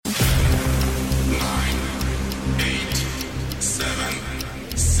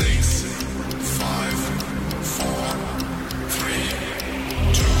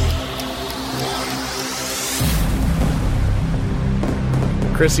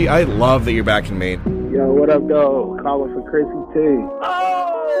Krissy, I love that you're back in Maine. Yo, what up, though? Calling for Krissy T.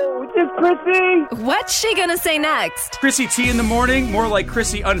 Oh, it's Krissy. What's she gonna say next? Krissy T in the morning, more like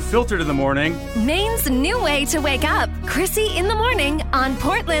Krissy Unfiltered in the morning. Maine's new way to wake up. Krissy in the morning on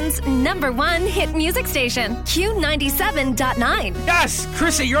Portland's #1 hit music station, Q97.9. Yes,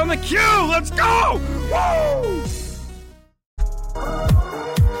 Krissy, you're on the queue. Let's go. Woo!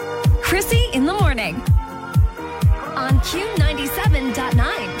 Krissy in the morning on Q97.9.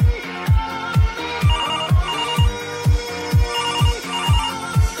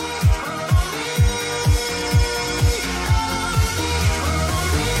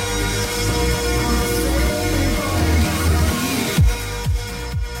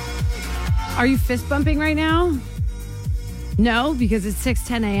 Are you fist bumping right now? No, because it's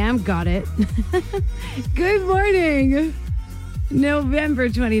 6:10 a.m. Got it. Good morning. November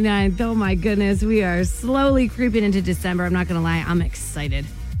 29th. Oh my goodness. We are slowly creeping into December. I'm not going to lie. I'm excited.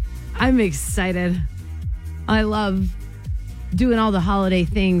 I love doing all the holiday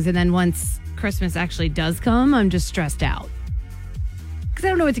things. And then once Christmas actually does come, I'm just stressed out. Because I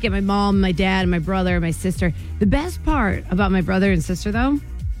don't know what to get my mom, my dad, my brother, my sister. The best part about my brother and sister, though,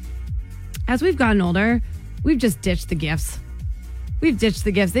 as we've gotten older, we've just ditched the gifts.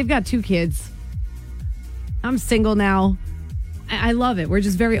 They've got 2 kids. I'm single now. I love it. We're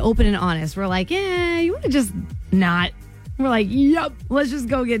just very open and honest. We're like, you want to just not? We're like, yep, let's just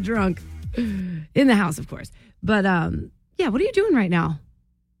go get drunk. In the house, of course. But, what are you doing right now?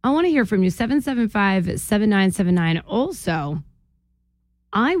 I want to hear from you. 775-7979. Also,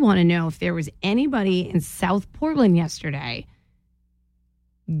 I want to know if there was anybody in South Portland yesterday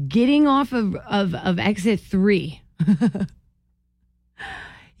getting off of exit 3.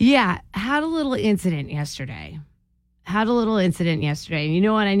 Had a little incident yesterday. And you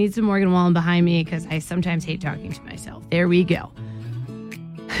know what? I need some Morgan Wallen behind me because I sometimes hate talking to myself. There we go.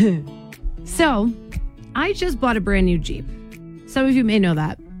 So, I just bought a brand new Jeep. Some of you may know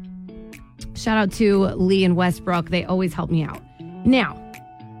that. Shout out to Lee and Westbrook. They always help me out. Now,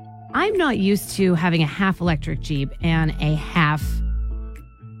 I'm not used to having a half electric Jeep and a half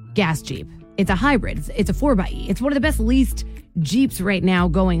gas Jeep. It's a hybrid. It's a 4xe. It's one of the best leased Jeeps right now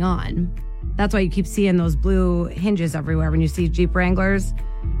going on. That's why you keep seeing those blue hinges everywhere when you see Jeep Wranglers.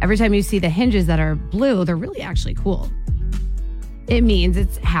 Every time you see the hinges that are blue, they're really actually cool. It means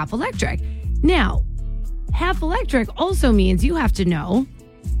it's half electric. Now, half electric also means you have to know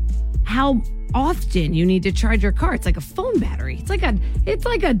how often you need to charge your car. It's like a phone battery. It's like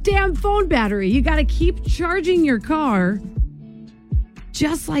a damn phone battery. You got to keep charging your car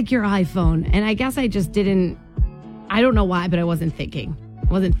just like your iPhone. And I guess I just didn't, I don't know why, but I wasn't thinking. I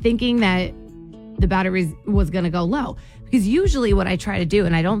wasn't thinking that the battery was going to go low. Because usually what I try to do,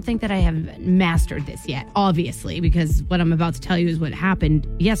 and I don't think that I have mastered this yet, obviously, because what I'm about to tell you is what happened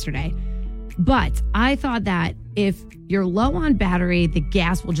yesterday. But I thought that if you're low on battery, the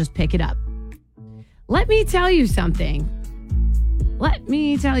gas will just pick it up. Let me tell you something.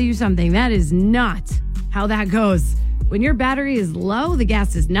 That is not how that goes. When your battery is low, the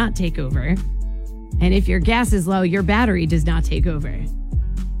gas does not take over. And if your gas is low, your battery does not take over.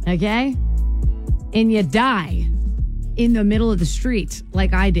 Okay? And you die in the middle of the street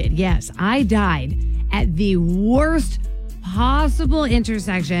like I did. Yes, I died at the worst possible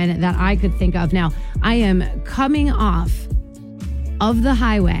intersection that I could think of. Now, I am coming off of the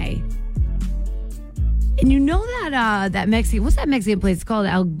highway. And you know that Mexican, what's that Mexican place? It's called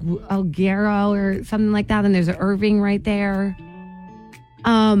Alguero or something like that. And there's an Irving right there.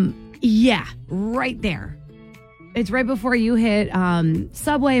 Yeah, right there. It's right before you hit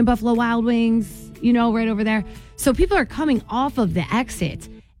Subway and Buffalo Wild Wings, right over there. So people are coming off of the exit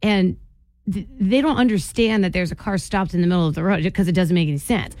and they don't understand that there's a car stopped in the middle of the road because it doesn't make any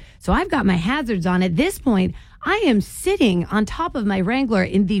sense. So I've got my hazards on. At this point, I am sitting on top of my Wrangler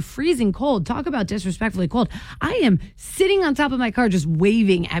in the freezing cold. Talk about disrespectfully cold. I am sitting on top of my car just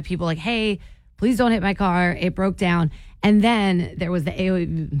waving at people like, hey, please don't hit my car. It broke down. And then there was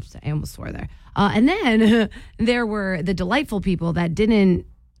I almost swore there. And then there were the delightful people that didn't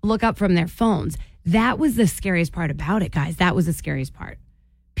look up from their phones. That was the scariest part about it, guys. That was the scariest part.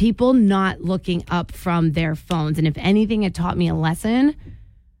 People not looking up from their phones. And if anything, it taught me a lesson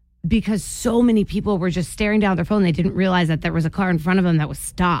because so many people were just staring down their phone. They didn't realize that there was a car in front of them that was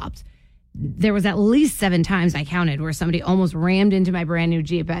stopped. There was at least 7 times I counted where somebody almost rammed into my brand new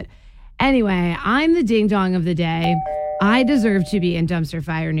Jeep. But anyway, I'm the ding dong of the day. I deserve to be in dumpster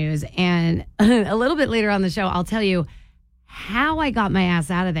fire news. And a little bit later on the show, I'll tell you how I got my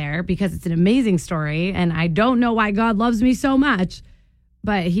ass out of there because it's an amazing story. And I don't know why God loves me so much,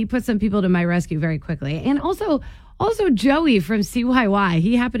 but he put some people to my rescue very quickly. And also Also, Joey from CYY,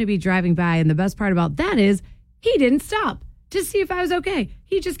 he happened to be driving by, and the best part about that is he didn't stop to see if I was okay.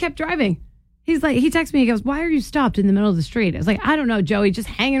 He just kept driving. He's like, he texted me, he goes, why are you stopped in the middle of the street? I was like, I don't know, Joey, just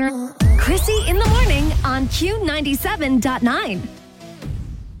hanging around. Krissy in the morning on Q97.9.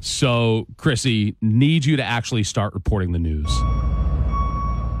 So, Krissy, need you to actually start reporting the news.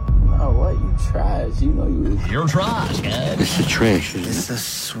 Oh, what? You trash. You know you... You're trash, man. This is trash. This is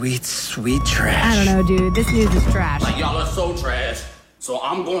sweet, sweet trash. I don't know, dude. This news is trash. Like, y'all are so trash. So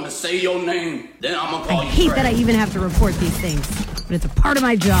I'm going to say your name, then I'm going to call I you hate trash. that I even have to report these things, but it's a part of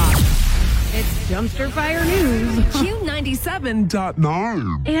my job. It's Dumpster Fire News.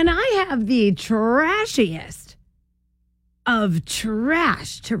 Q97.9. And I have the trashiest of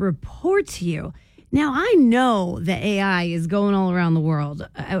trash to report to you. Now, I know that AI is going all around the world.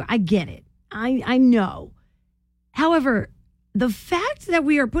 I get it. I know. However, the fact that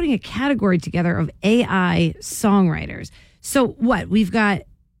we are putting a category together of AI songwriters. So what? We've got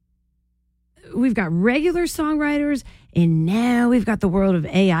regular songwriters, and now we've got the world of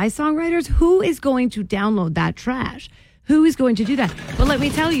AI songwriters. Who is going to download that trash? Who is going to do that? But let me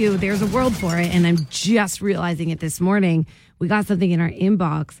tell you, there's a world for it, and I'm just realizing it this morning. We got something in our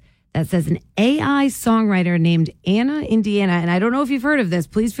inbox that says an AI songwriter named Anna Indiana, and I don't know if you've heard of this.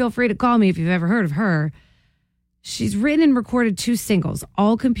 Please feel free to call me if you've ever heard of her. She's written and recorded 2 singles,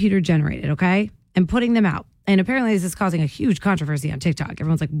 all computer generated, okay? And putting them out. And apparently this is causing a huge controversy on TikTok.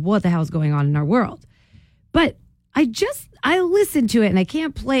 Everyone's like, what the hell is going on in our world? But I listened to it, and I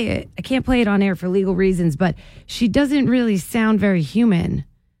can't play it. I can't play it on air for legal reasons, but she doesn't really sound very human.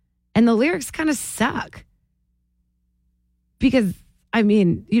 And the lyrics kind of suck. Because, I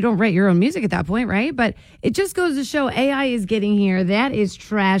mean, you don't write your own music at that point, right? But it just goes to show AI is getting here. That is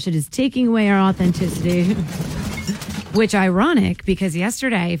trash. It is taking away our authenticity. Which ironic, because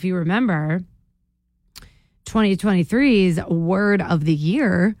yesterday, if you remember, 2023's word of the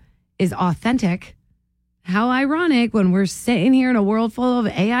year is authentic. How ironic when we're sitting here in a world full of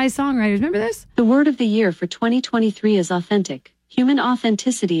AI songwriters. Remember this? The word of the year for 2023 is authentic. Human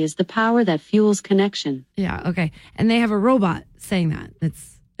authenticity is the power that fuels connection. Yeah, okay. And they have a robot saying that.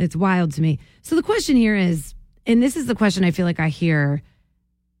 It's wild to me. So the question here is, and this is the question I feel like I hear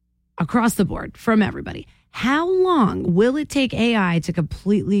across the board from everybody. How long will it take AI to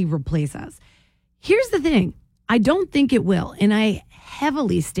completely replace us? Here's the thing. I don't think it will. And I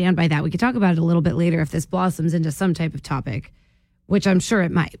heavily stand by that. We could talk about it a little bit later if this blossoms into some type of topic, which I'm sure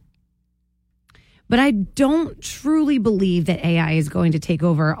it might. But I don't truly believe that AI is going to take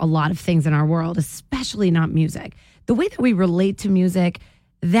over a lot of things in our world, especially not music. The way that we relate to music,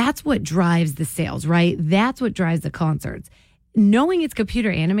 that's what drives the sales, right? That's what drives the concerts. Knowing it's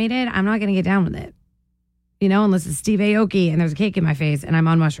computer animated, I'm not going to get down with it. You know, unless it's Steve Aoki and there's a cake in my face and I'm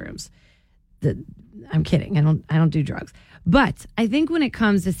on mushrooms. I'm kidding. I don't do drugs. But I think when it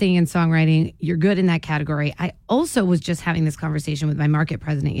comes to singing and songwriting, you're good in that category. I also was just having this conversation with my market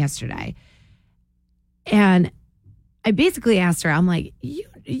president yesterday. And I basically asked her, I'm like, you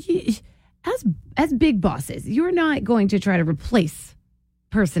as big bosses, you're not going to try to replace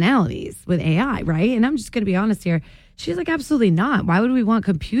personalities with AI, right? And I'm just going to be honest here. She's like, absolutely not. Why would we want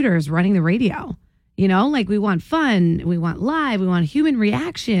computers running the radio? You know, like we want fun, we want live, we want human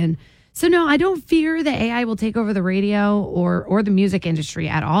reaction. So no, I don't fear that AI will take over the radio or the music industry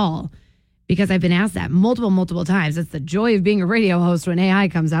at all, because I've been asked that multiple times. It's the joy of being a radio host when AI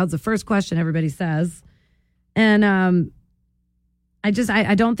comes out. It's the first question everybody says. And I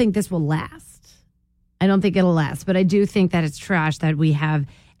don't think this will last. I don't think it'll last, but I do think that it's trash that we have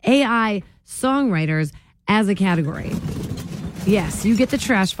AI songwriters as a category. Yes, you get the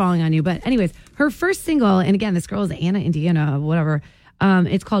trash falling on you. But anyways, her first single, and again, this girl is Anna Indiana, whatever.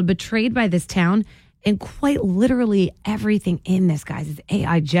 It's called Betrayed by This Town. And quite literally everything in this, guys, is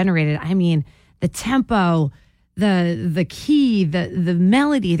AI generated. I mean, the tempo, the key, the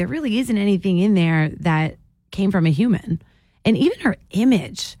melody, there really isn't anything in there that came from a human. And even her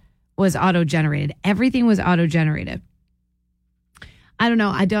image was auto-generated. Everything was auto-generated. I don't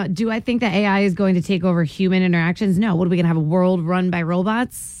know. Do I think that AI is going to take over human interactions? No. What are we going to have, a world run by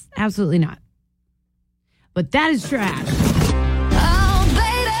robots? Absolutely not. But that is trash.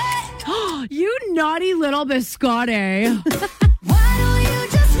 Oh, baby. You naughty little biscotti. Why don't you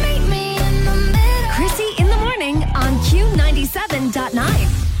just meet me in the middle? Krissy in the morning on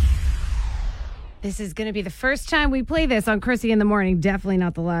Q97.9. This is going to be the first time we play this on Krissy in the morning. Definitely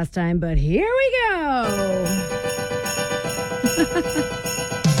not the last time, but here we go.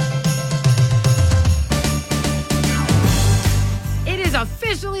 It is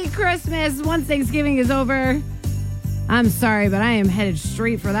officially Christmas. Once Thanksgiving is over, I'm sorry, but I am headed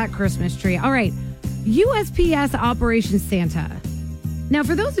straight for that Christmas tree. All right, USPS Operation Santa. Now,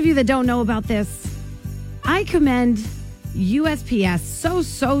 for those of you that don't know about this, I commend USPS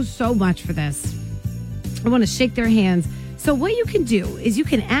so much for this. I want to shake their hands. So what you can do is you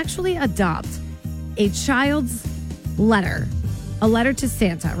can actually adopt a child's letter, a letter to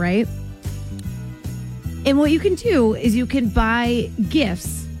Santa, right? And what you can do is you can buy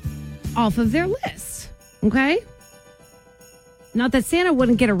gifts off of their list, okay? Not that Santa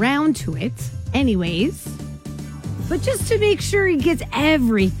wouldn't get around to it anyways, but just to make sure he gets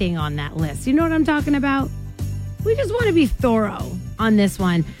everything on that list. You know what I'm talking about? We just want to be thorough on this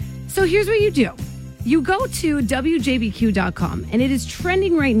one. So here's what you do. You go to WJBQ.com, and it is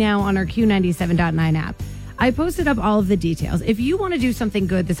trending right now on our Q97.9 app. I posted up all of the details. If you want to do something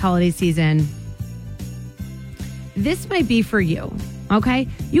good this holiday season, this might be for you, okay?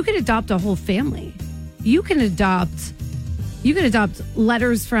 You can adopt a whole family. You can adopt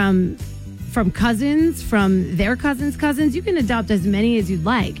letters from cousins, from their cousins. You can adopt as many as you'd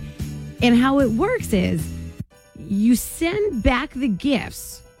like. And how it works is you send back the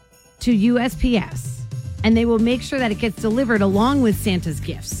gifts to USPS, and they will make sure that it gets delivered along with Santa's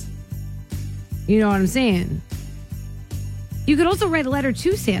gifts. You know what I'm saying? You could also write a letter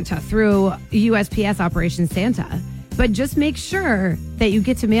to Santa through USPS Operation Santa, but just make sure that you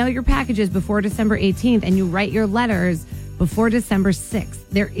get to mail your packages before December 18th and you write your letters before December 6th.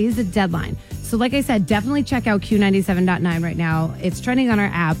 There is a deadline. So like I said, definitely check out Q97.9 right now. It's trending on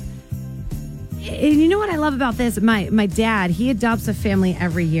our app. And you know what I love about this? My dad, he adopts a family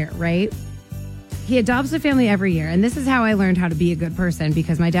every year, right? He adopts a family every year. And this is how I learned how to be a good person,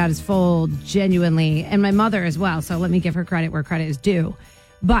 because my dad is full, genuinely, and my mother as well. So let me give her credit where credit is due.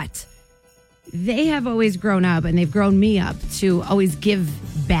 But they have always grown up, and they've grown me up to always give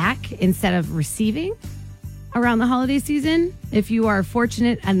back instead of receiving around the holiday season. If you are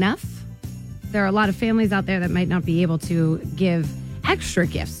fortunate enough, there are a lot of families out there that might not be able to give extra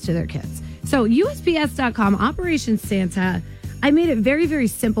gifts to their kids. So USPS.com, Operation Santa. I made it very, very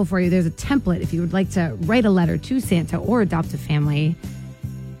simple for you. There's a template if you would like to write a letter to Santa or adopt a family.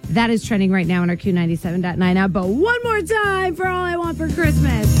 That is trending right now on our Q97.9 app. But one more time for All I Want for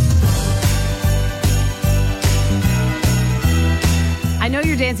Christmas. I know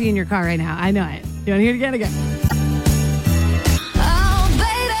you're dancing in your car right now. I know it. You want to hear it again?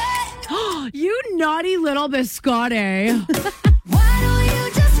 Oh, baby. You naughty little biscotti.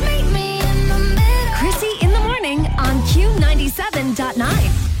 Krissy in the morning on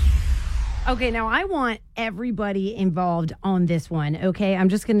Q97.9. Okay, now I want everybody involved on this one, okay? I'm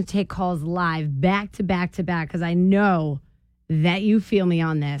just going to take calls live back to back to back because I know that you feel me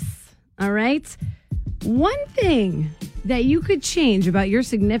on this, all right? One thing that you could change about your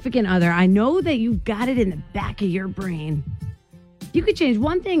significant other, I know that you've got it in the back of your brain. You could change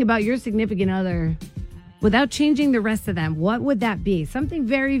one thing about your significant other without changing the rest of them. What would that be? Something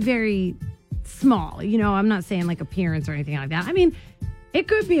very, very small. You know, I'm not saying like appearance or anything like that. I mean, it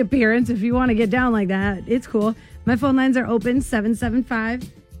could be appearance if you want to get down like that. It's cool. My phone lines are open,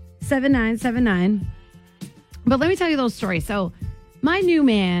 775-7979. But let me tell you a little story. So my new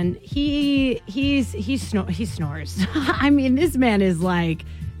man, he snores. I mean, this man is like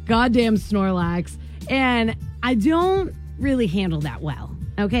goddamn Snorlax, and I don't really handle that well.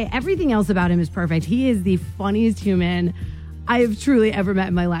 Okay, everything else about him is perfect. He is the funniest human I have truly ever met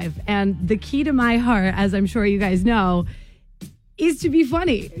in my life. And the key to my heart, as I'm sure you guys know, is to be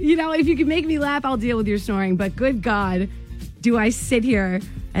funny. You know, if you can make me laugh, I'll deal with your snoring. But good God, do I sit here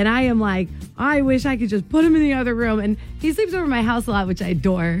and I am like, I wish I could just put him in the other room. And he sleeps over my house a lot, which I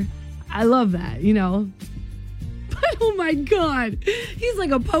adore. I love that, you know. But oh my God, he's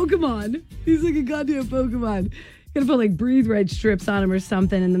like a Pokemon. He's like a goddamn Pokemon. Gonna put like breathe right strips on him or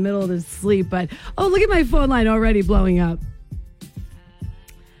something in the middle of his sleep. But oh, look at my phone line already blowing up.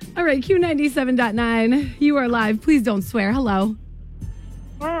 All right, Q97.9. You are live. Please don't swear. Hello.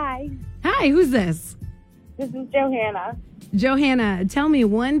 Hi. Hi, who's this? This is Johanna. Johanna, tell me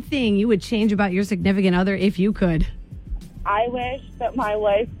one thing you would change about your significant other if you could. I wish that my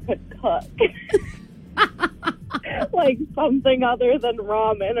wife could cook. Like something other than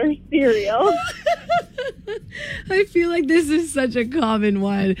ramen or cereal. I feel like this is such a common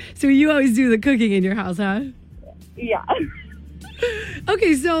one. So you always do the cooking in your house, huh? Yeah.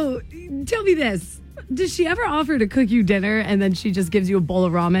 Okay, so tell me this. Does she ever offer to cook you dinner and then she just gives you a bowl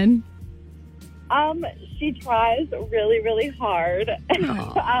of ramen? She tries really, really hard.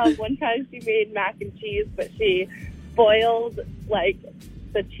 One time she made mac and cheese, but she boiled like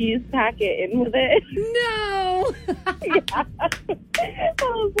the cheese packet in with it. No. Yeah. I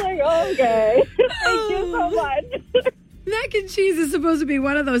was like, okay. Thank you so much. Mac and cheese is supposed to be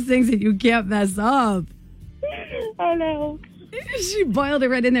one of those things that you can't mess up. I know. She boiled it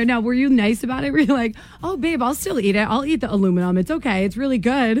right in there. Now, were you nice about it? Were you like, oh, babe, I'll still eat it. I'll eat the aluminum. It's okay. It's really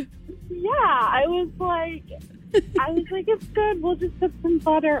good. Yeah, I was like, it's good. We'll just put some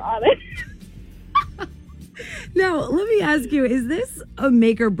butter on it. Now, let me ask you, is this a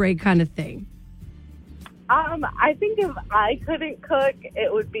make or break kind of thing? I think if I couldn't cook,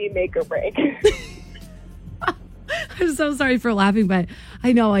 it would be make or break. I'm so sorry for laughing, but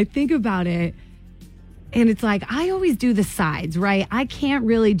I know, I think about it, and it's like, I always do the sides, right? I can't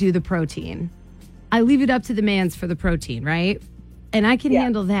really do the protein. I leave it up to the mans for the protein, right? And I can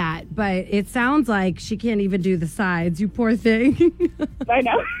handle that, but it sounds like she can't even do the sides, you poor thing. I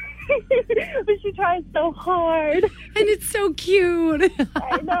know. But she tries so hard. And it's so cute.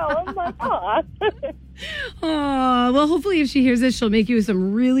 I know. I'm like, aw. Oh, well, hopefully if she hears this, she'll make you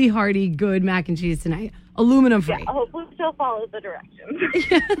some really hearty, good mac and cheese tonight. Aluminum free. Yeah, hopefully she'll follow the directions.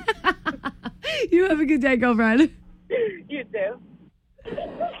 You have a good day, girlfriend. You too.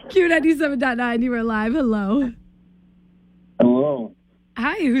 Q97.9, you are live. Hello. Hello.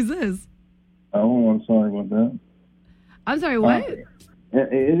 Hi, who's this? Oh, I'm sorry about that. I'm sorry, what?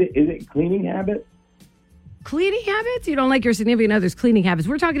 Is it cleaning habits? Cleaning habits? You don't like your significant other's cleaning habits.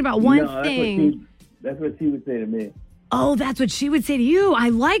 We're talking about one thing. That's what she would say to me. Oh, that's what she would say to you. I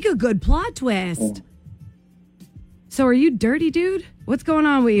like a good plot twist. Oh. So are you dirty, dude? What's going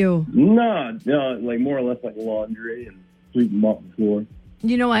on with you? No, like more or less like laundry and sweeping mop the floor.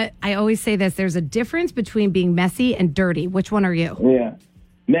 You know what? I always say this. There's a difference between being messy and dirty. Which one are you? Yeah.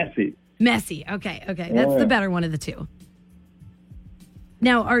 Messy. Messy. Okay. That's the better one of the two.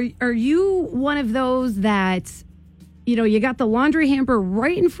 Now, are you one of those that, you got the laundry hamper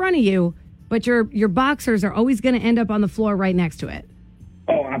right in front of you, but your boxers are always going to end up on the floor right next to it?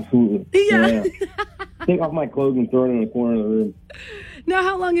 Oh, absolutely. Yeah. Take off my clothes and throw it in the corner of the room. Now,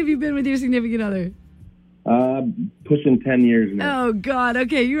 how long have you been with your significant other? Pushing 10 years now. Oh, God.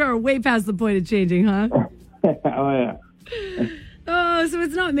 Okay, you are way past the point of changing, huh? Oh, yeah. Oh, so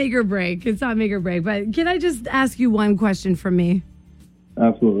it's not make or break. It's not make or break. But can I just ask you one question from me?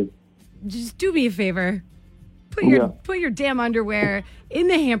 Absolutely. Just do me a favor. Put your damn underwear in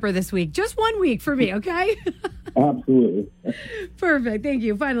the hamper this week. Just 1 week for me, okay? Absolutely. Perfect. Thank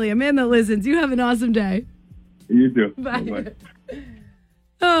you. Finally, a man that listens. You have an awesome day. You too. Bye. Bye-bye.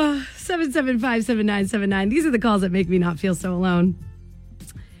 Oh, 775-7979. These are the calls that make me not feel so alone.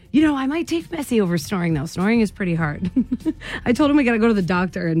 I might take messy over snoring, though. Snoring is pretty hard. I told him we got to go to the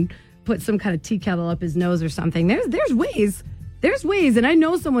doctor and put some kind of tea kettle up his nose or something. There's ways. There's ways, and I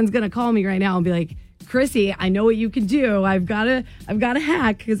know someone's going to call me right now and be like, Krissy, I know what you can do. I've got a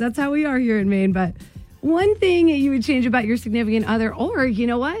hack, because that's how we are here in Maine. But one thing you would change about your significant other, or you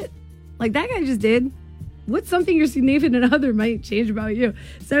know what? Like that guy just did. What's something your significant other might change about you?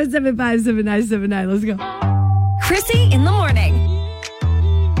 775-7979. Let's go. Krissy in the morning.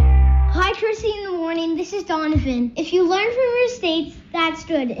 Hi, Krissy in the morning. This is Donovan. If you learn from your mistakes, that's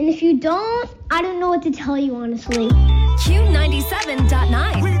good. And if you don't, I don't know what to tell you, honestly.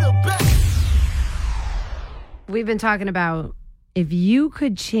 Q97.9. We've been talking about if you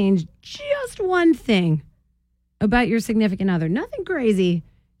could change just one thing about your significant other, nothing crazy,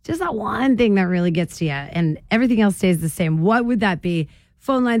 just that one thing that really gets to you, and everything else stays the same. What would that be?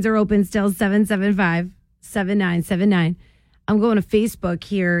 Phone lines are open still, 775-7979. I'm going to Facebook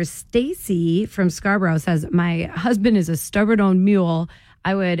here. Stacy from Scarborough says, my husband is a stubborn old mule.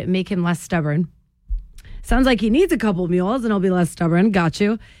 I would make him less stubborn. Sounds like he needs a couple mules and he'll be less stubborn. Got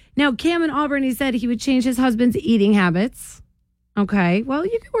you. Now, Cam in Auburn, he said he would change his husband's eating habits. Okay, well,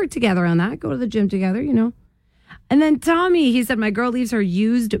 you can work together on that. Go to the gym together, And then Tommy, he said, my girl leaves her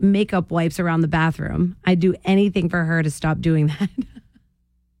used makeup wipes around the bathroom. I'd do anything for her to stop doing that.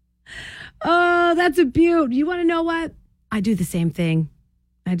 Oh, that's a beaut. You want to know what? I do the same thing.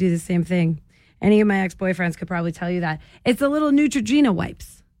 Any of my ex-boyfriends could probably tell you that. It's the little Neutrogena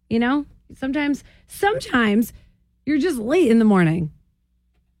wipes, Sometimes you're just late in the morning.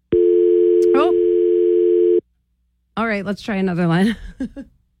 Oh. All right, let's try another line.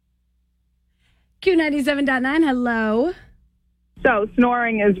 Q97.9, hello. So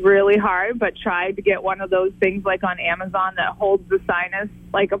snoring is really hard, but try to get one of those things like on Amazon that holds the sinus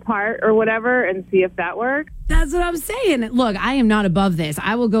apart or whatever and see if that works. That's what I'm saying. Look, I am not above this.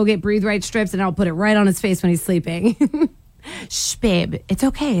 I will go get Breathe Right strips and I'll put it right on his face when he's sleeping. Shh, babe. It's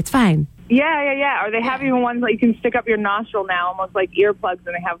okay. It's fine. Yeah. Or they have even ones that you can stick up your nostril now, almost like earplugs,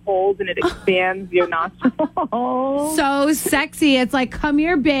 and they have holes and it expands your nostril. So sexy. It's like, come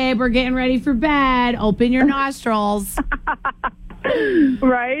here, babe. We're getting ready for bed. Open your nostrils.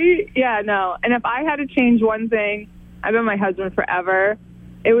 Right? Yeah, no. And if I had to change one thing, I've been my husband forever,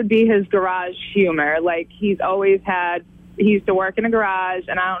 it would be his garage humor. Like, he used to work in a garage,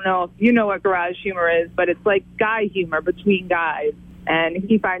 and I don't know if you know what garage humor is, but it's like guy humor between guys, and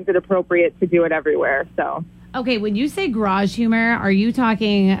he finds it appropriate to do it everywhere, so. Okay, when you say garage humor, are you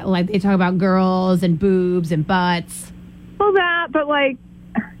talking like they talk about girls and boobs and butts? Well, that, but like,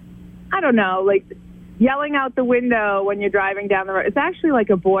 I don't know, like yelling out the window when you're driving down the road. It's actually like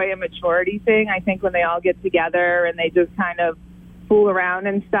a boy immaturity thing, I think, when they all get together and they just kind of fool around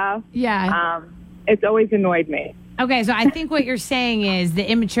and stuff. Yeah. It's always annoyed me. Okay, so I think what you're saying is the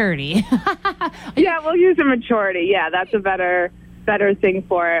immaturity. Yeah, we'll use immaturity. Yeah, that's a better thing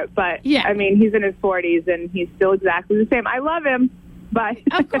for it. But, yeah. I mean, he's in his 40s and he's still exactly the same. I love him, but...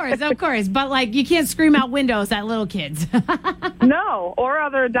 Of course. But, like, you can't scream out windows at little kids. No, or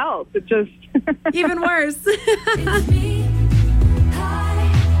other adults. It just... Even worse.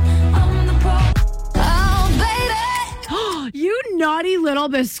 You naughty little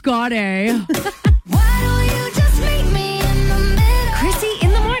biscotti. Krissy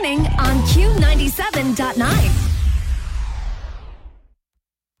in the morning on Q97.9.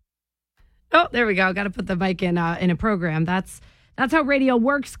 Oh, there we go. Got to put the mic in a program. That's how radio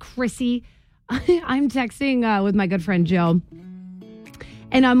works, Krissy. I'm texting with my good friend Jill,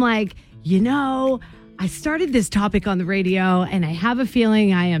 and I'm like, I started this topic on the radio, and I have a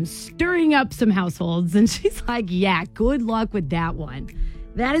feeling I am stirring up some households. And she's like, yeah, good luck with that one.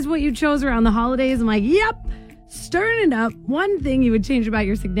 That is what you chose around the holidays. I'm like, yep, stirring it up. One thing you would change about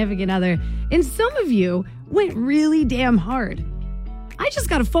your significant other, and some of you went really damn hard. I just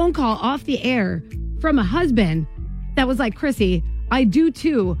got a phone call off the air from a husband that was like, Krissy, I do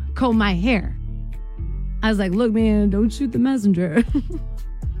too comb my hair. I was like, look, man, don't shoot the messenger.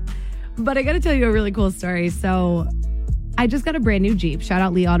 But I got to tell you a really cool story. So I just got a brand new Jeep. Shout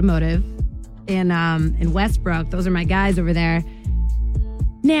out Lee Automotive in Westbrook. Those are my guys over there.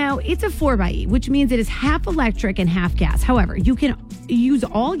 Now, it's a 4xe, which means it is half electric and half gas. However, you can use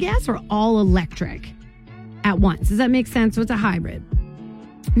all gas or all electric at once. Does that make sense? So it's a hybrid.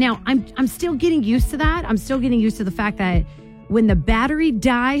 Now, I'm still getting used to that. I'm still getting used to the fact that when the battery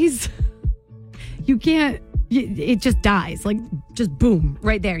dies, you can't, it just dies. Like, just boom,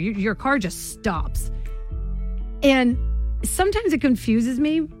 right there. Your car just stops. And sometimes it confuses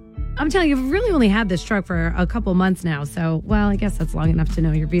me. I'm telling you, I've really only had this truck for a couple months now. So, well, I guess that's long enough to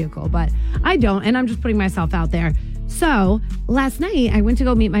know your vehicle. But I don't, and I'm just putting myself out there. So, last night, I went to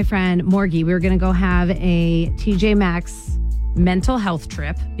go meet my friend, Morgie. We were going to go have a TJ Maxx mental health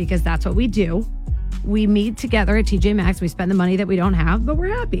trip because that's what we do. We meet together at TJ Maxx. We spend the money that we don't have, but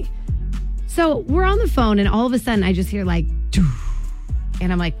we're happy. So we're on the phone, and all of a sudden, I just hear like, doof.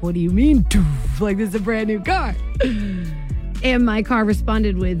 And I'm like, what do you mean, doof? Like, this is a brand new car. And my car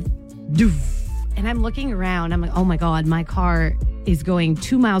responded with, doof. And I'm looking around. I'm like, oh my God, my car is going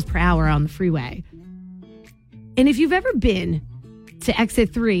 2 miles per hour on the freeway. And if you've ever been to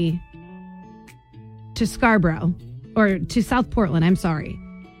exit 3 to Scarborough, or to South Portland, I'm sorry.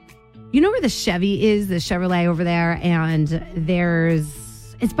 You know where the Chevy is, the Chevrolet over there, and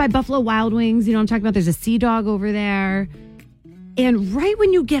it's by Buffalo Wild Wings. You know what I'm talking about? There's a Sea Dog over there. And right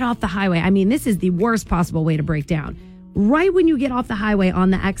when you get off the highway, I mean, this is the worst possible way to break down. Right when you get off the highway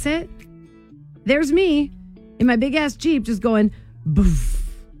on the exit, there's me in my big ass Jeep just going, boof.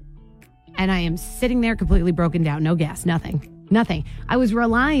 And I am sitting there completely broken down. No gas, nothing. I was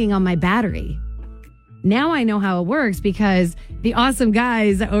relying on my battery. Now I know how it works because the awesome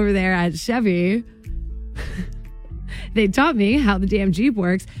guys over there at Chevy, they taught me how the damn Jeep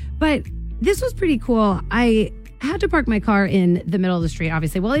works. But this was pretty cool. I had to park my car in the middle of the street,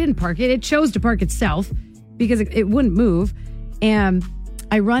 obviously. Well, I didn't park it. It chose to park itself because it wouldn't move. And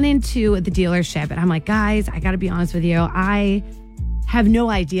I run into the dealership and I'm like, guys, I got to be honest with you. I have no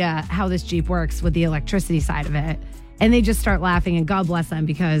idea how this Jeep works with the electricity side of it. And they just start laughing, and God bless them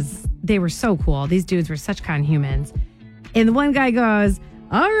because they were so cool. These dudes were such kind humans. And the one guy goes,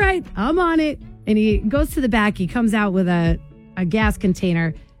 all right, I'm on it. And he goes to the back. He comes out with a gas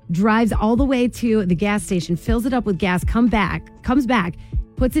container, drives all the way to the gas station, fills it up with gas, comes back,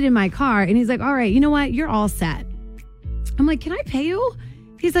 puts it in my car. And he's like, all right, you know what? You're all set. I'm like, can I pay you?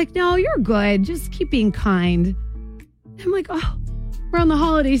 He's like, no, you're good. Just keep being kind. I'm like, oh. We're on the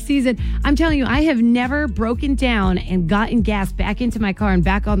holiday season. I'm telling you, I have never broken down and gotten gas back into my car and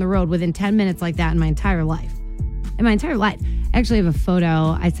back on the road within 10 minutes like that in my entire life. I actually have a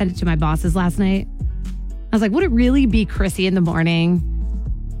photo. I sent it to my bosses last night. I was like, would it really be Krissy in the morning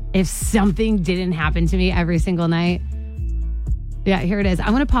if something didn't happen to me every single night? Yeah, here it is. I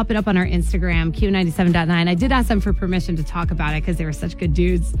want to pop it up on our Instagram, Q97.9. I did ask them for permission to talk about it because they were such good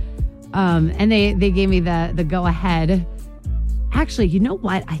dudes. And they gave me the go ahead. Actually, you know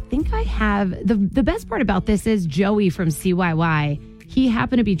what? I think I have the best part about this is Joey from CYY. He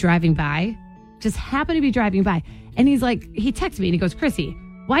happened to be driving by, and he's like, he texted me and he goes, Krissy,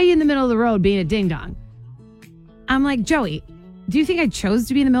 why are you in the middle of the road being a ding dong? I'm like, Joey, do you think I chose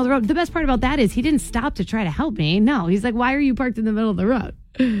to be in the middle of the road? The best part about that is he didn't stop to try to help me. No, he's like, why are you parked in the middle of the road?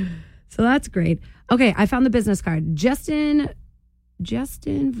 So that's great. Okay, I found the business card. Justin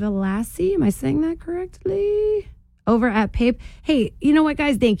Velassi, am I saying that correctly? Over at Pape. Hey, you know what,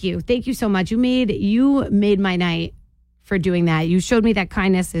 guys? Thank you. Thank you so much. You made my night for doing that. You showed me that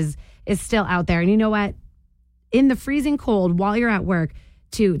kindness is still out there. And you know what? In the freezing cold, while you're at work,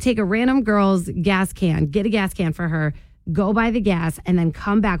 to take a random girl's gas can, get a gas can for her, go buy the gas, and then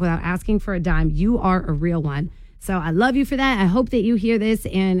come back without asking for a dime. You are a real one. So I love you for that. I hope that you hear this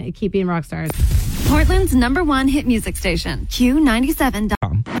and keep being rock stars. Portland's #1 hit music station, Q97.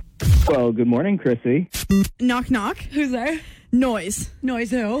 Well, good morning, Krissy. Knock, knock. Who's there? Noise.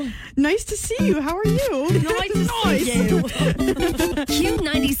 Noise who? Nice to see you. How are you? Nice to see you.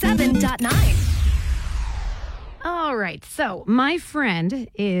 Q97.9. All right. So my friend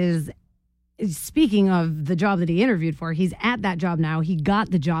is, speaking of the job that he interviewed for, he's at that job now. He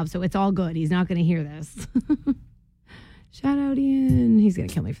got the job, so it's all good. He's not going to hear this. Shout out Ian. He's going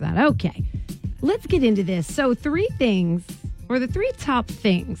to kill me for that. Okay. Let's get into this. So the 3 top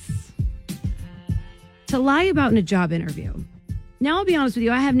things to lie about in a job interview. Now, I'll be honest with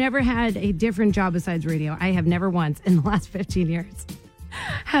you. I have never had a different job besides radio. I have never once in the last 15 years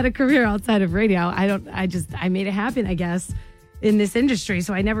had a career outside of radio. I made it happen, I guess, in this industry.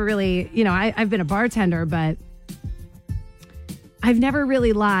 So I never really, I've been a bartender, but I've never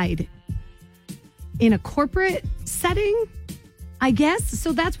really lied in a corporate setting, I guess.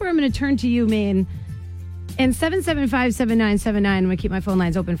 So that's where I'm going to turn to you, man. And 775-7979, I'm going to keep my phone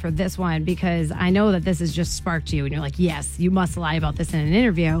lines open for this one because I know that this has just sparked you. And you're like, yes, you must lie about this in an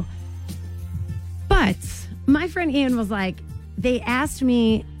interview. But my friend Ian was like, they asked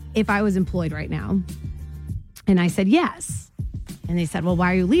me if I was employed right now. And I said, yes. And they said, well,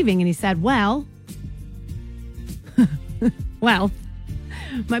 why are you leaving? And he said, well,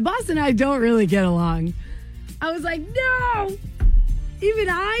 my boss and I don't really get along. I was like, no. Even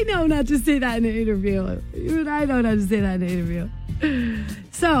I know not to say that in an interview.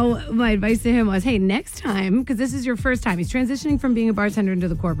 So my advice to him was, hey, next time, because this is your first time, he's transitioning from being a bartender into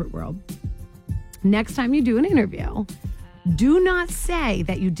the corporate world. Next time you do an interview, do not say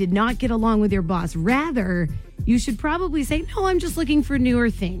that you did not get along with your boss. Rather, you should probably say, no, I'm just looking for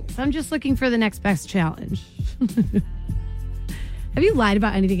newer things. I'm just looking for the next best challenge. Have you lied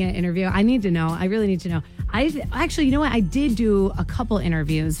about anything in an interview? I need to know. I really need to know. Actually, you know what? I did do a couple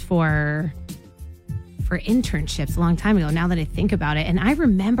interviews for internships a long time ago, now that I think about it. And I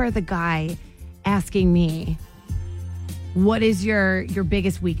remember the guy asking me, what is your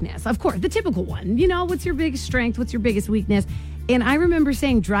biggest weakness? Of course, the typical one. What's your biggest strength? What's your biggest weakness? And I remember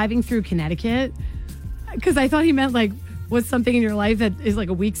saying driving through Connecticut because I thought he meant like, what's something in your life that is like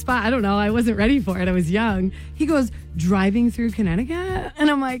a weak spot? I don't know. I wasn't ready for it. I was young. He goes, driving through Connecticut? And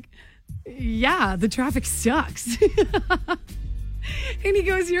I'm like, yeah, the traffic sucks. And he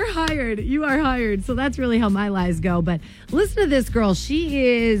goes, you're hired. You are hired. So that's really how my lies go. But listen to this girl. She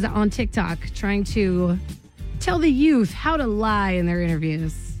is on TikTok trying to tell the youth how to lie in their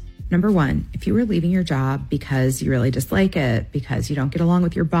interviews. Number 1, if you were leaving your job because you really dislike it, because you don't get along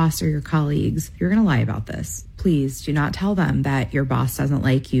with your boss or your colleagues, you're going to lie about this. Please do not tell them that your boss doesn't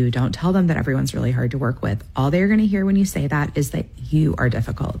like you. Don't tell them that everyone's really hard to work with. All they're going to hear when you say that is that you are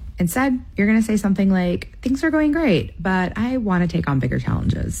difficult. Instead, you're going to say something like, things are going great, but I want to take on bigger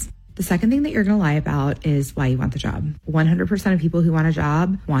challenges. The second thing that you're going to lie about is why you want the job. 100% of people who want a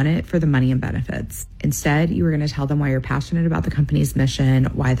job want it for the money and benefits. Instead, you are going to tell them why you're passionate about the company's mission,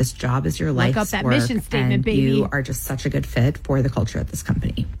 why this job is your life's work. Look up that mission statement, and baby. You are just such a good fit for the culture at this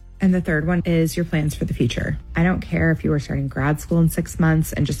company. And the third one is your plans for the future. I don't care if you are starting grad school in 6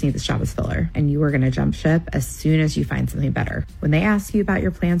 months and just need this job as filler, and you are going to jump ship as soon as you find something better. When they ask you about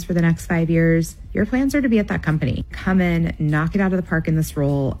your plans for the next 5 years, your plans are to be at that company. Come in, knock it out of the park in this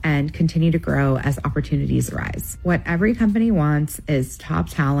role, and continue to grow as opportunities arise. What every company wants is top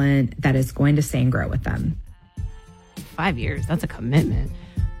talent that is going to stay and grow with them. 5 years, that's a commitment.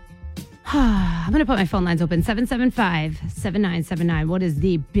 I'm going to put my phone lines open. 775-7979. What is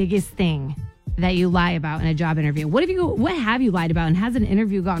the biggest thing that you lie about in a job interview? What have you lied about, and has an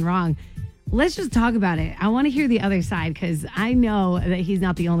interview gone wrong? Let's just talk about it. I want to hear the other side because I know that he's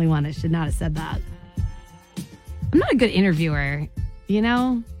not the only one that should not have said that. I'm not a good interviewer,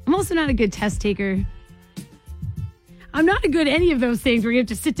 I'm also not a good test taker. I'm not a good any of those things where you have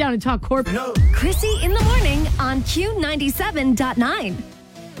to sit down and talk corporate. No. Krissy in the morning on Q97.9.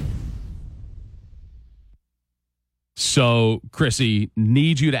 So, Krissy,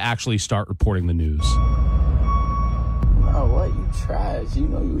 need you to actually start reporting the news. Oh, what? You trash. You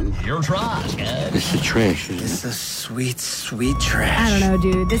know you... You're trash, kid. It's the trash. It's the sweet, sweet trash. I don't know,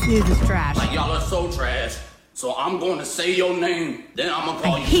 dude. This news is trash. Like, y'all are so trash. So I'm going to say your name, then I'm going to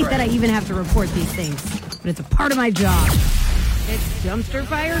call you I hate trash. that I even have to report these things, but it's a part of my job. It's Dumpster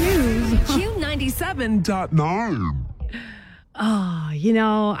Fire News. Q97.9. Oh, you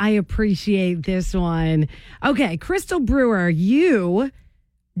know, I appreciate this one. Okay, Crystal Brewer, you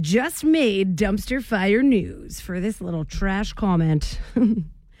just made Dumpster Fire News for this little trash comment.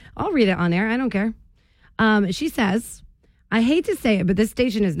 I'll read it on air. I don't care. She says, I hate to say it, but this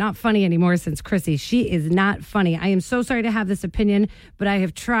station is not funny anymore since Krissy. She is not funny. I am so sorry to have this opinion, but I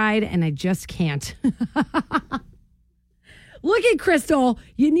have tried and I just can't. Look at Crystal.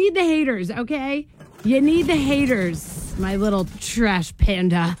 You need the haters, okay? You need the haters, my little trash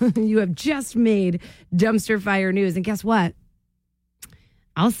panda. You have just made Dumpster Fire News. And guess what?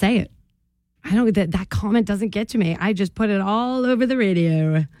 I'll say it. I don't that comment doesn't get to me. I just put it all over the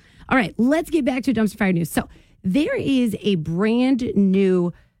radio. All right, let's get back to Dumpster Fire News. So there is a brand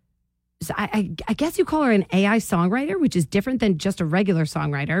new, so I guess you call her an AI songwriter, which is different than just a regular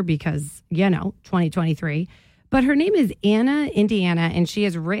songwriter because, 2023. But her name is Anna Indiana, and she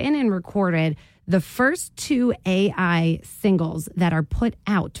has written and recorded the first 2 AI singles that are put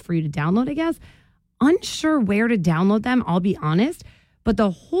out for you to download, I guess. Unsure where to download them, I'll be honest. But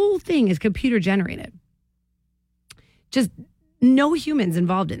the whole thing is computer generated. Just no humans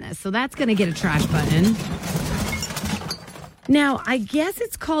involved in this. So that's going to get a trash button. Now, I guess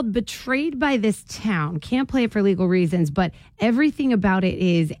it's called Betrayed by This Town. Can't play it for legal reasons, but everything about it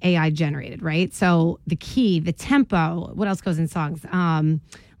is AI generated, right? So the key, the tempo, what else goes in songs?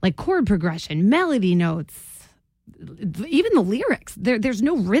 Like chord progression, melody notes, even the lyrics. There's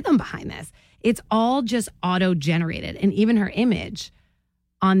no rhythm behind this. It's all just auto-generated. And even her image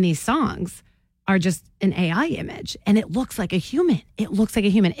on these songs are just an AI image. And it looks like a human. It looks like a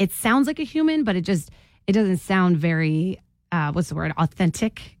human. It sounds like a human, but it doesn't sound very... what's the word?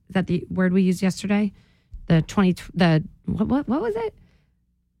 Authentic. Is that the word we used yesterday? What was it?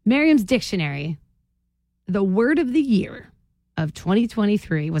 Merriam's Dictionary. The word of the year of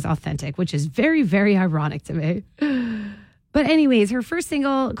 2023 was authentic, which is very, very ironic to me. But anyways, her first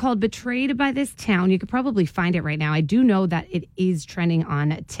single called Betrayed by This Town, you could probably find it right now. I do know that it is trending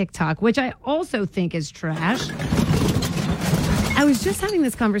on TikTok, which I also think is trash. I was just having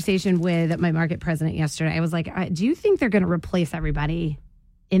this conversation with my market president yesterday. I was like, do you think they're going to replace everybody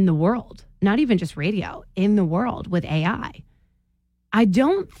in the world? Not even just radio, in the world with AI. I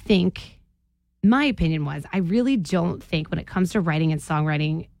don't think, my opinion was, I really don't think when it comes to writing and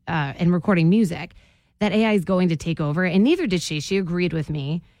songwriting and recording music that AI is going to take over. And neither did she. She agreed with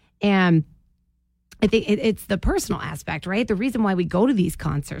me. And I think it's the personal aspect, right? The reason why we go to these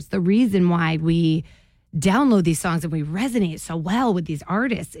concerts, the reason why we download these songs and we resonate so well with these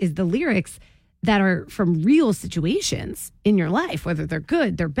artists is the lyrics that are from real situations in your life, whether they're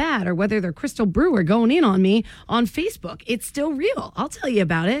good, they're bad, or whether they're Crystal Brewer going in on me on Facebook. It's still real. I'll tell you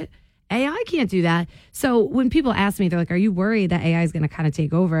about it. AI can't do that. So when people ask me, they're like, are you worried that AI is going to kind of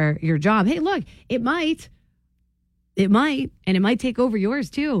take over your job? Hey, look, it might. It might. And it might take over yours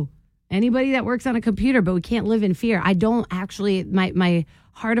too. Anybody that works on a computer, but we can't live in fear. I don't actually, my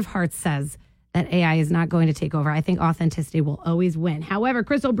heart of hearts says that AI is not going to take over. I think authenticity will always win. However,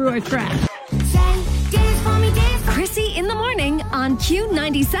 Crystal Brewer trash. Krissy in the morning on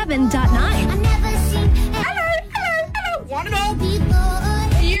Q97.9. Hello. Want to know?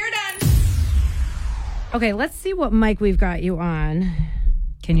 You're done. Okay, let's see what mic we've got you on.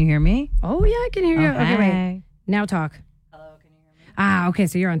 Can you hear me? Oh, yeah, I can hear you. Okay, wait. Hey. Now talk. Hello, can you hear me? Ah, okay,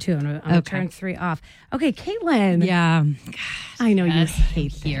 so you're on 2. I'm going to turn 3 off. Okay, Caitlin. Yeah. I know you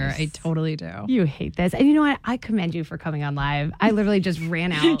hate here. this. I totally do. You hate this. And you know what? I commend you for coming on live. I literally just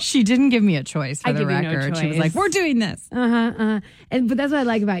ran out. She didn't give me a choice for the give you no record. She was choice. like, we're doing this. But that's what I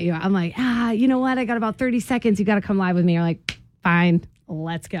like about you. I'm like, you know what? I got about 30 seconds. You got to come live with me. You're like, fine,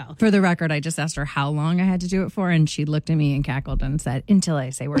 let's go. For the record, I just asked her how long I had to do it for, and she looked at me and cackled and said, until I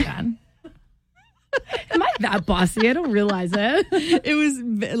say we're done. Am I that bossy? I don't realize it. It was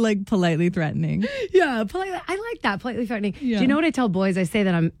like politely threatening. Yeah, politely. I like that, politely threatening. Yeah. Do you know what I tell boys? I say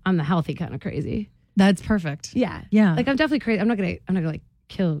that I'm the healthy kind of crazy. That's perfect. Yeah. Yeah. Like I'm definitely crazy. I'm not gonna like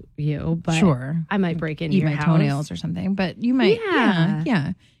kill you, but sure, I might break into eat your my house. toenails or something. But you might.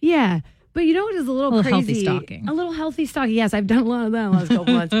 Yeah. But you know what is a little crazy? Healthy stalking. A little healthy stalking. Yes, I've done a lot of that in the last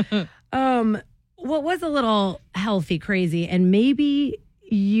couple months. what was a little healthy crazy, and maybe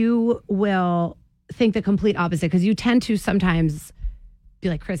you will think the complete opposite because you tend to sometimes be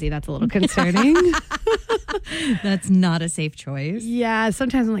like, Krissy, that's a little concerning. That's not a safe choice. Yeah,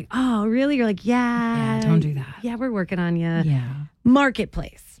 sometimes I'm like, oh, really? You're like, yeah. Yeah, don't do that. Yeah, we're working on you. Yeah.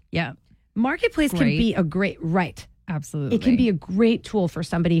 Marketplace. Yeah. Marketplace can be a great, right. Absolutely. It can be a great tool for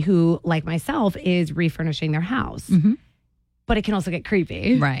somebody who, like myself, is refurnishing their house. Mm-hmm. But it can also get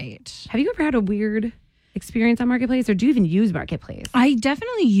creepy. Right. Have you ever had a weird experience on Marketplace, or do you even use Marketplace? I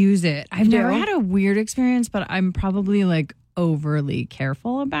definitely use it. I've You never do? had a weird experience, but I'm probably like overly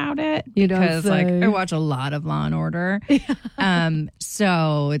careful about it You don't because like say. I watch a lot of Law and Order.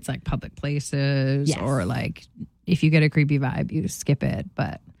 So it's like public places Yes. or like if you get a creepy vibe, you skip it.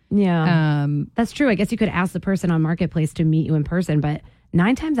 But Yeah. That's true. I guess you could ask the person on Marketplace to meet you in person, but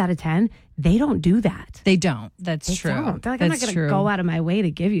 9 times out of 10, they don't do that. they don't. That's They true. don't. They're like, I'm not That's going to true. go out of my way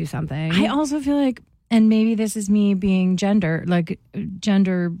to give you something. I also feel like, and maybe this is me being gender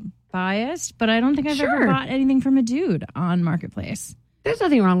biased, but I don't think I've ever Sure. bought anything from a dude on Marketplace. There's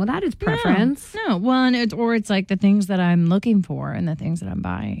nothing wrong with that. It's preference. No. Well, and it's like the things that I'm looking for and the things that I'm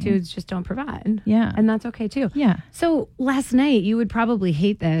buying. Dudes just don't provide. Yeah. And that's okay too. Yeah. So last night, you would probably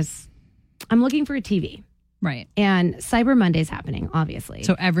hate this. I'm looking for a TV. Right. And Cyber Monday's happening, obviously.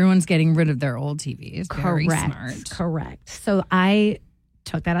 So everyone's getting rid of their old TVs. Very smart. Correct. So I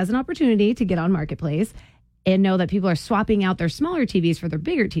took that as an opportunity to get on Marketplace and know that people are swapping out their smaller TVs for their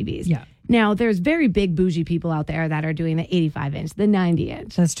bigger TVs. Yeah. Now, there's very big bougie people out there that are doing the 85-inch, the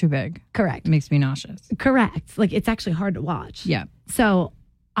 90-inch. That's too big. Correct. It makes me nauseous. Correct. Like, it's actually hard to watch. Yeah. So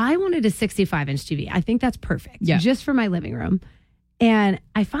I wanted a 65-inch TV. I think that's perfect. Yeah. Just for my living room. And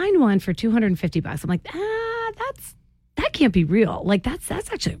I find one for $250. I'm like, that can't be real. Like, that's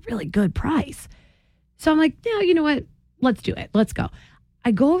actually a really good price. So I'm like, yeah, you know what? Let's do it. Let's go.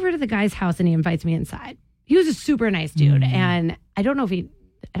 I go over to the guy's house and he invites me inside. He was a super nice dude. And I don't know if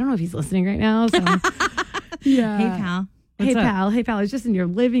he's listening right now. So yeah. Hey, pal. Hey, pal. Hey, pal. I was just in your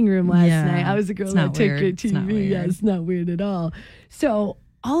living room last night. I was the girl It's that not took weird. your It's not TV. weird. Yeah, it's not weird at all. So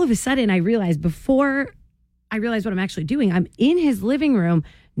all of a sudden, I realized before I realized what I'm actually doing, I'm in his living room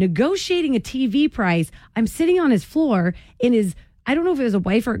negotiating a TV price. I'm sitting on his floor, and I don't know if it was a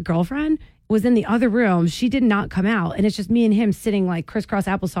wife or a girlfriend, was in the other room. She did not come out. And it's just me and him sitting like crisscross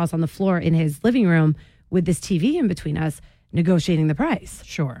applesauce on the floor in his living room with this TV in between us, negotiating the price.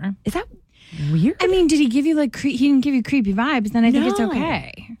 Sure. Is that weird? I mean, did he give you like, he didn't give you creepy vibes, then I think it's No.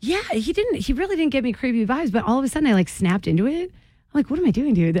 okay. Yeah, he didn't. He really didn't give me creepy vibes, but all of a sudden I like snapped into it. I'm like, what am I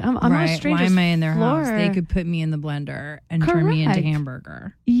doing, dude? I'm on a Right. stranger's Why am I in their floor. house? They could put me in the blender and turn me into Correct.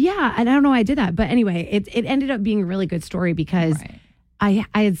 hamburger. Yeah, and I don't know why I did that. But anyway, it ended up being a really good story because I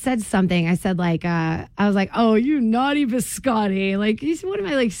had said something. I said like, I was like, oh, you naughty biscotti. Like, he's one of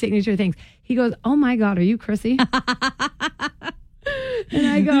my like signature things. He goes, oh my God, are you Krissy? And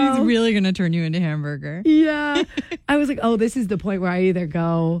I go, He's really going to turn you into hamburger. yeah. I was like, oh, this is the point where I either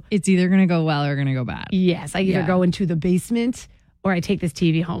go, It's either going to go well or going to go bad. yes, I either go into the basement or I take this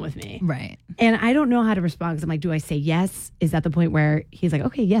TV home with me. Right. And I don't know how to respond because I'm like, do I say yes? Is that the point where he's like,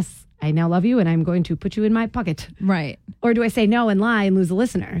 okay, yes, I now love you and I'm going to put you in my pocket? Right. Or do I say no and lie and lose a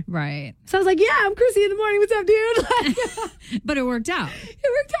listener? Right. So I was like, yeah, I'm Krissy in the morning. What's up, dude? But it worked out. It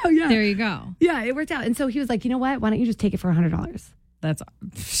worked out, yeah. There you go. Yeah, it worked out. And so he was like, you know what? Why don't you just take it for $100?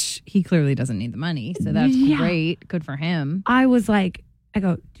 He clearly doesn't need the money. So that's Yeah. great. Good for him. I was like, I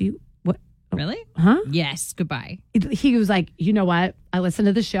go, do you, what? Really? Huh? Yes. Goodbye. He was like, you know what? I listened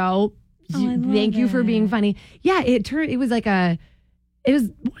to the show. Thank you for being funny. Yeah, it was like it was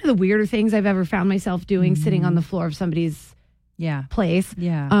one of the weirder things I've ever found myself doing, sitting on the floor of somebody's place.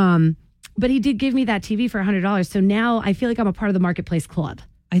 Yeah. But he did give me that TV for $100. So now I feel like I'm a part of the Marketplace club.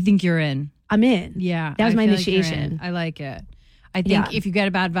 I think you're in. I'm in. Yeah. That was I my feel like you're initiation. in. I like it. I think Yeah. if you get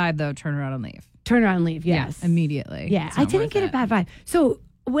a bad vibe, though, turn around and leave. Turn around and leave. Yes. Yeah, immediately. Yeah. It's I not didn't worth get it. a bad vibe. So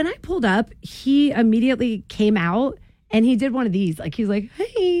when I pulled up, he immediately came out and he did one of these. Like, he's like,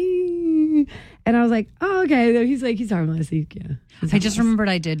 hey. And I was like, oh, okay. He's like, he's harmless. He's I just remembered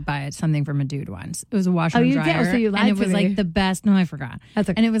I did buy something from a dude once. It was a washer Oh, and you did? dryer. Oh, so you lied and it to was me. like the best. No, I forgot. That's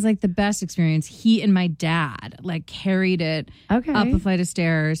okay. And it was like the best experience. He and my dad like carried it up a flight of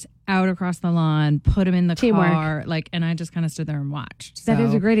stairs, out across the lawn, put him in the Teamwork. car. Like, and I just kind of stood there and watched. That is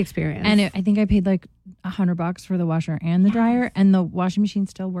So- a great experience. And I think I paid like $100 for the washer and the dryer, and the washing machine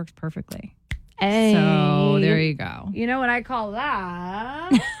still works perfectly. Hey. So there you go. You know what I call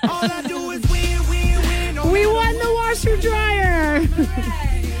that? All I do is win. We won the washer dryer.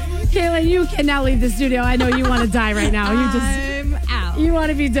 Kayla, you can now leave the studio. I know you want to die right now. I'm out. You want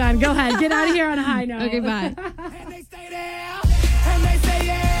to be done. Go ahead. Get out of here on a high note. Okay, bye. And they stay there. And they say,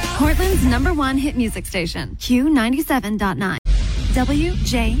 yeah. Portland's #1 hit music station, Q97.9.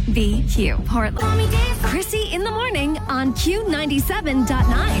 WJVQ, Portland. Krissy in the morning on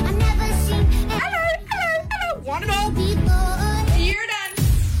Q97.9. Hello. Want to know? You're done.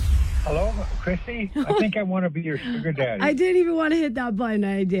 Hello, Krissy? I think I want to be your sugar daddy. I didn't even want to hit that button.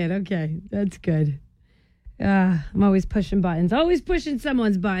 I did. Okay, that's good. I'm always pushing buttons. Always pushing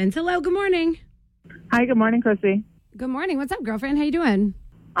someone's buttons. Hello, good morning. Hi, good morning, Krissy. Good morning. What's up, girlfriend? How you doing?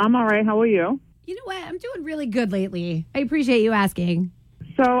 I'm all right. How are you? You know what? I'm doing really good lately. I appreciate you asking.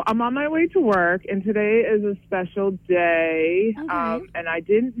 So I'm on my way to work, and today is a special day. Okay. And I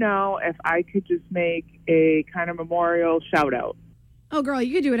didn't know if I could just make a kind of memorial shout out. Oh, girl,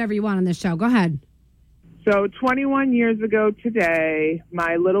 you can do whatever you want on this show. Go ahead. So 21 years ago today,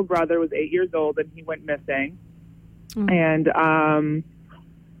 my little brother was 8 years old, and he went missing. And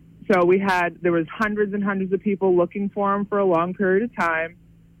so there was hundreds and hundreds of people looking for him for a long period of time.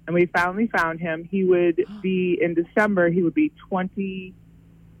 And we finally found him. He would be, in December, he would be 29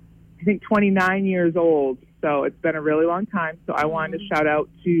 years old. So it's been a really long time. So I wanted to shout out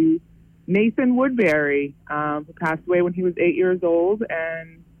to Nathan Woodbury, who passed away when he was 8 years old,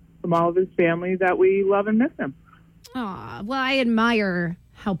 and from all of his family that we love and miss him. Aw, well, I admire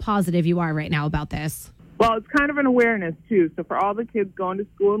how positive you are right now about this. Well, it's kind of an awareness, too. So for all the kids going to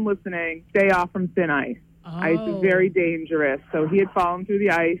school and listening, stay off from thin ice. Ice is very dangerous. So he had fallen through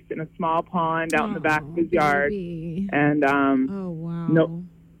the ice in a small pond out in the back of his yard. And oh, wow.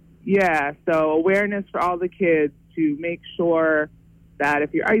 So awareness for all the kids to make sure that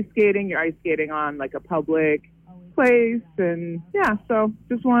if you're ice skating on like a public place. And so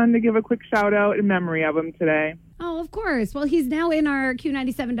just wanted to give a quick shout out in memory of him today. Oh, of course. Well, he's now in our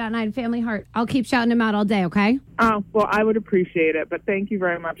Q97.9 family heart. I'll keep shouting him out all day, okay? Oh, well, I would appreciate it, but thank you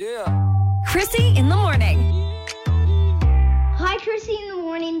very much. Krissy in the morning. Hi, Krissy in the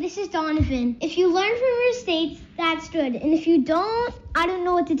morning. This is Donovan. If you learn from your mistakes, that's good. And if you don't, I don't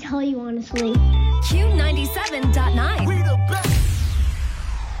know what to tell you, honestly. Q97.9.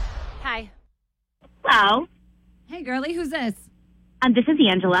 Hi. Hello. Hey, girlie. Who's this? This is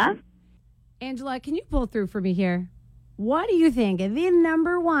Angela. Angela, can you pull through for me here? What do you think the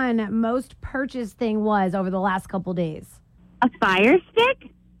 #1 most purchased thing was over the last couple days? A Fire Stick?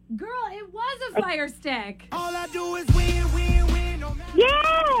 Girl, it was a Fire Stick. All I do is win. No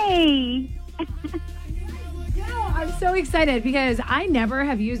Yay! I'm so excited because I never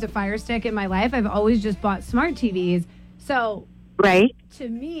have used a Fire Stick in my life. I've always just bought smart TVs. So, right. To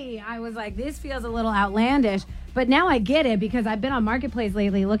me, I was like, this feels a little outlandish. But now I get it because I've been on Marketplace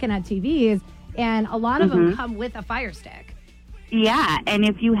lately looking at TVs, and a lot of them come with a Fire Stick. Yeah, and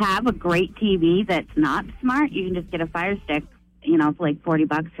if you have a great TV that's not smart, you can just get a Fire Stick, for like $40,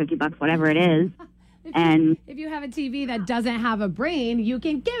 $50, whatever it is. If you have a TV that doesn't have a brain, you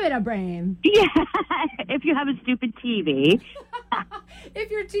can give it a brain. Yeah, if you have a stupid TV. If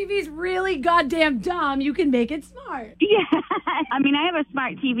your TV's really goddamn dumb, you can make it smart. Yeah, I have a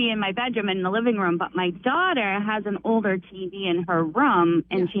smart TV in my bedroom and in the living room, but my daughter has an older TV in her room,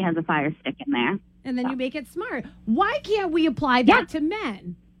 and she has a Fire Stick in there. And then you make it smart. Why can't we apply that to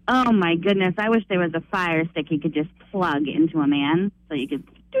men? Oh, my goodness. I wish there was a Fire Stick you could just plug into a man so you could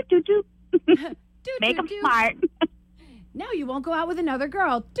do. Make them smart. Now you won't go out with another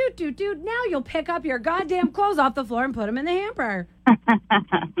girl. Now you'll pick up your goddamn clothes off the floor and put them in the hamper.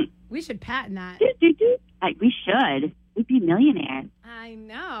 We should patent that. We should. We'd be millionaires. I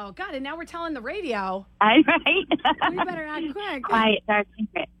know. God, and now we're telling the radio. Right? We better act quick. Quiet, it's our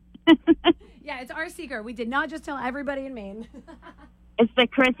secret. Yeah, it's our secret. We did not just tell everybody in Maine. It's the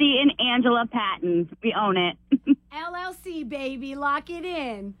Krissy and Angela patent. We own it. LLC, baby. Lock it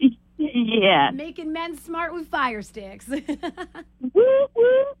in. Yeah. Making men smart with Fire Sticks. Woo,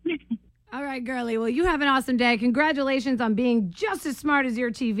 woo. All right, girlie. Well, you have an awesome day. Congratulations on being just as smart as your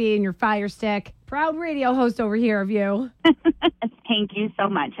TV and your Fire Stick. Proud radio host over here of you. Thank you so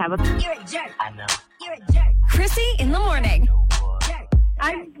much. Have a... You're a jerk. I know. You're a jerk. Krissy in the morning.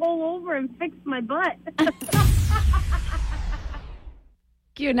 I pull over and fix my butt.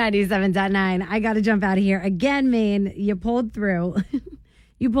 Q97.9. I got to jump out of here. Again, Maine, you pulled through.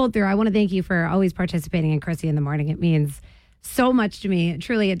 You pulled through. I want to thank you for always participating in Krissy in the morning. It means so much to me.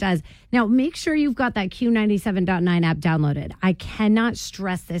 Truly, it does. Now, make sure you've got that Q97.9 app downloaded. I cannot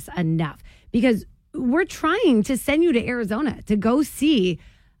stress this enough because we're trying to send you to Arizona to go see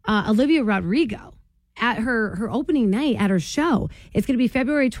Olivia Rodrigo at her opening night at her show. It's going to be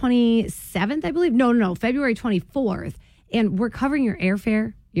February 27th, I believe. No, February 24th. And we're covering your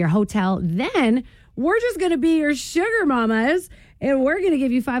airfare, your hotel. Then we're just going to be your sugar mamas And we're going to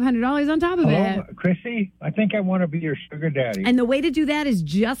give you $500 on top of Hello, it. Krissy, I think I want to be your sugar daddy. And the way to do that is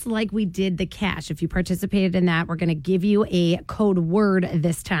just like we did the cash. If you participated in that, we're going to give you a code word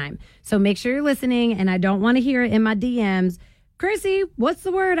this time. So make sure you're listening, and I don't want to hear it in my DMs. Krissy, what's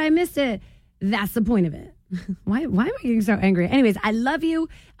the word? I missed it. That's the point of it. Why am I getting so angry? Anyways, I love you.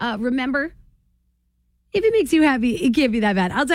 Remember, if it makes you happy, it can't be that bad. I'll